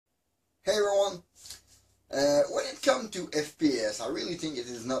Hey everyone! When it comes to FPS, I really think it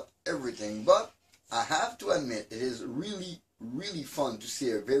is not everything, but I have to admit it is really fun to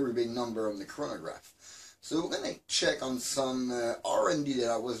see a very big number on the chronograph. So we're gonna check on some R&D that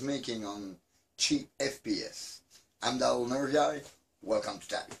I was making on cheap FPS. I'm that old nerd guy. Welcome to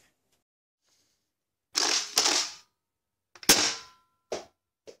Tag.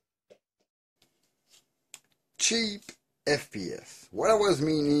 Cheap FPS. What I was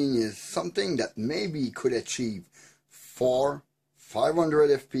meaning is something that maybe could achieve 500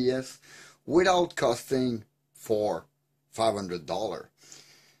 FPS without costing $500.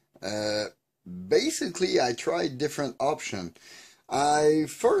 Basically, I tried different options. I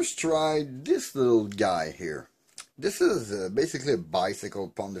first tried this little guy here. This is basically a bicycle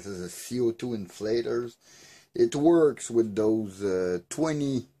pump. This is a CO2 inflators. It works with those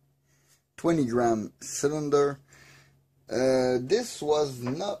 20 gram cylinder. This was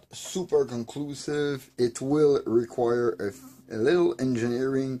not super conclusive. It will require a little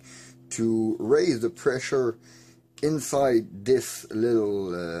engineering to raise the pressure inside this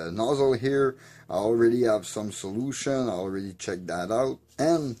little nozzle here. I already have some solution. I already checked that out,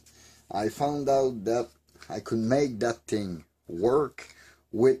 and I found out that I could make that thing work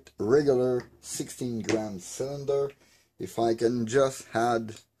with regular 16 gram cylinder if I can just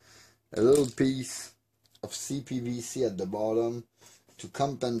add a little piece of CPVC at the bottom to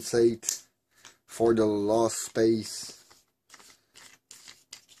compensate for the lost space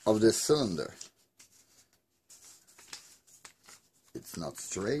of the cylinder. It's not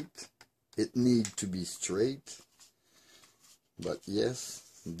straight. It needs to be straight. But yes,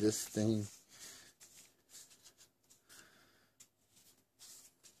 this thing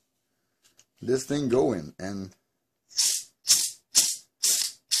going, and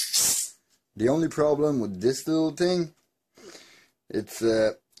the only problem with this little thing, it's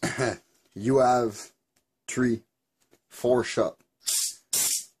you have 3-4 shot.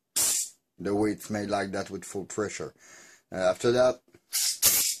 The way it's made like that with full pressure. After that,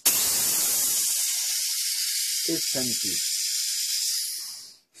 it's empty.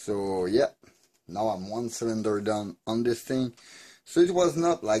 So yeah, now I'm one cylinder done on this thing. So it was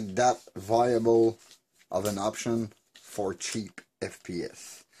not like that viable of an option for cheap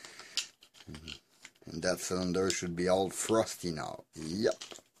FPS. And that cylinder should be all frosty now. Yep.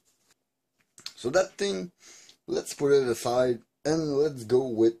 So that thing, let's put it aside and let's go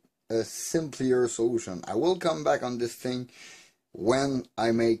with a simpler solution. I will come back on this thing when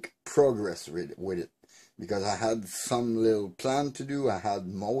I make progress with it, because I had some little plan to do. I had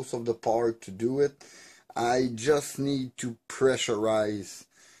most of the part to do it. I just need to pressurize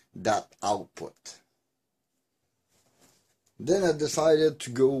that output. Then I decided to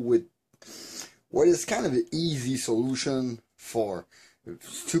go with what is kind of an easy solution for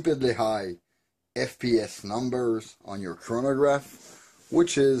stupidly high FPS numbers on your chronograph,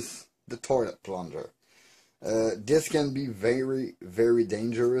 which is the toilet plunger. This can be very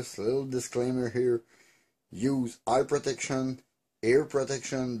dangerous. A little disclaimer here: use eye protection, ear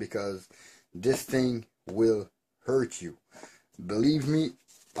protection, because this thing will hurt you. Believe me,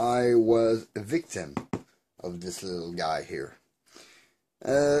 I was a victim of this little guy here.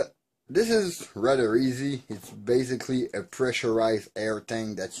 This is rather easy. It's basically a pressurized air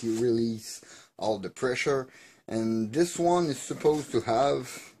tank that you release all the pressure, and this one is supposed to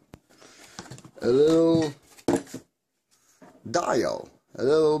have a little dial, a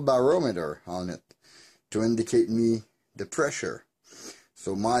little barometer on it to indicate me the pressure.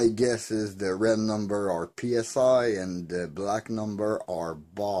 So my guess is the red number are PSI and the black number are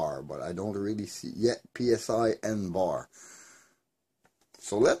bar, but I don't really see yet PSI and bar.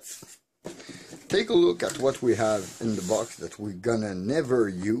 So let's take a look at what we have in the box that we're gonna never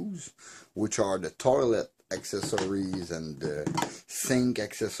use, which are the toilet accessories and the sink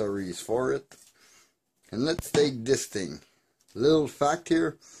accessories for it. And let's take this thing. Little fact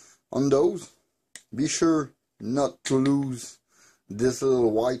here on those: be sure not to lose this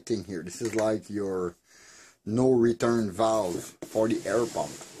little white thing here. This is like your no return valve for the air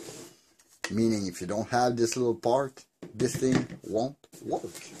pump, meaning if you don't have this little part, this thing won't work.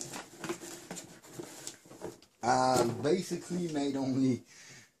 I basically made only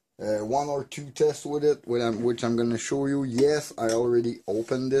 1 or 2 tests with it, which I'm going to show you. Yes, I already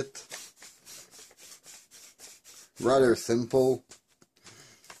opened it. Rather simple.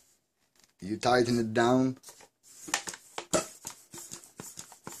 You tighten it down.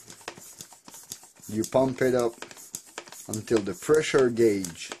 You pump it up until the pressure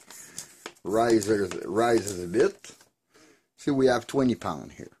gauge rises a bit. See, we have 20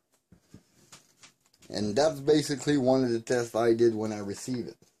 pounds here. And that's basically one of the tests I did when I received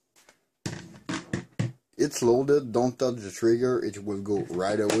it. it's loaded, don't touch the trigger, it will go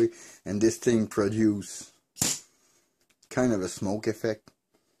right away, and this thing produces kind of a smoke effect.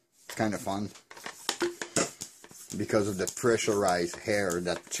 It's kind of fun because of the pressurized air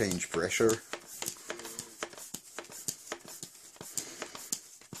that change pressure.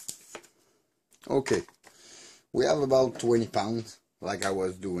 Okay, we have about 20 pounds like I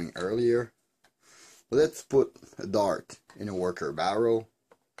was doing earlier. Let's put a dart in a worker barrel,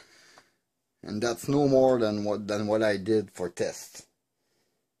 and that's no more than what I did for test.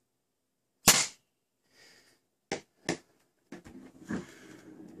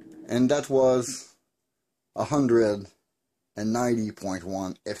 And that was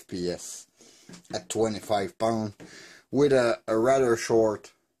 190.1 FPS at 25 pounds with a rather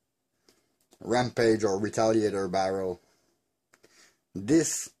short Rampage or Retaliator barrel.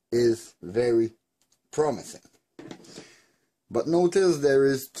 This is very promising. But notice there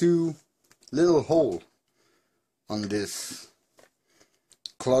is two little holes on this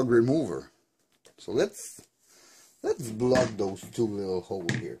clog remover. So let's block those two little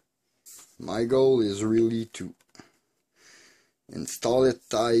holes here. My goal is really to install it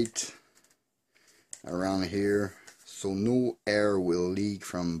tight around here so no air will leak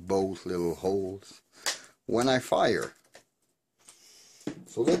from both little holes when I fire.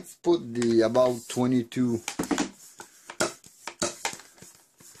 So let's put the about 22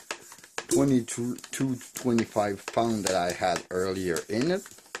 to 25 pounds that I had earlier in it.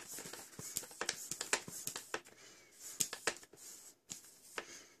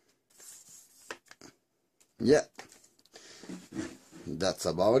 Yeah, that's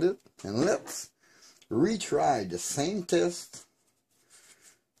about it. And let's retry the same test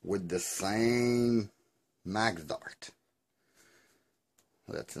with the same max dart.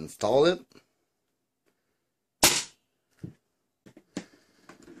 Let's install it.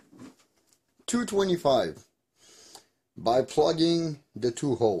 .225 by plugging the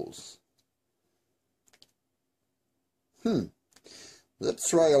two holes. Let's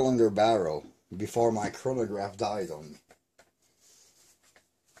try a longer barrel before my chronograph dies on me.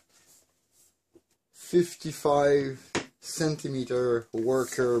 55 centimeter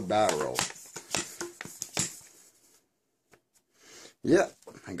worker barrel. Yeah,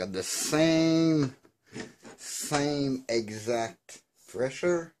 I got the same exact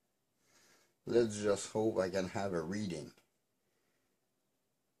pressure. Let's just hope I can have a reading.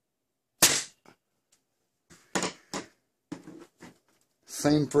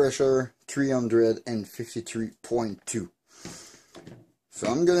 Same pressure, 353.2. So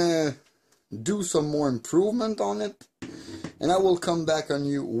I'm gonna do some more improvement on it, and I will come back on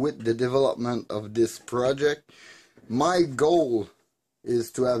you with the development of this project. My goal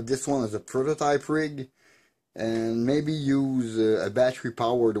is to have this one as a prototype rig and maybe use a battery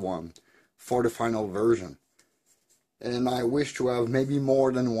powered one for the final version. And I wish to have maybe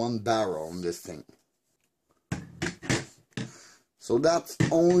more than one barrel on this thing. So that's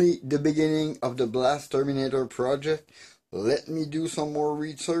only the beginning of the Blasterminator project. Let me do some more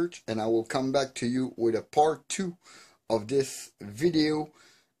research and I will come back to you with a part 2 of this video,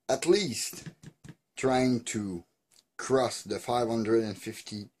 at least trying to cross the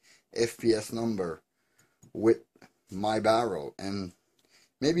 550 FPS number with my barrel and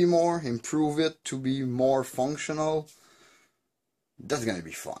maybe more, improve it to be more functional. That's gonna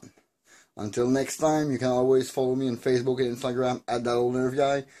be fun. Until next time, you can always follow me on Facebook and Instagram at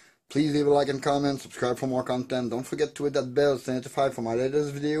 @ThatOldNerveGuy. Please leave a like and comment, subscribe for more content. Don't forget to hit that bell to stay notified for my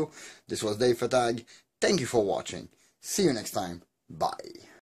latest video. This was Dave Fatag. Thank you for watching. See you next time. Bye.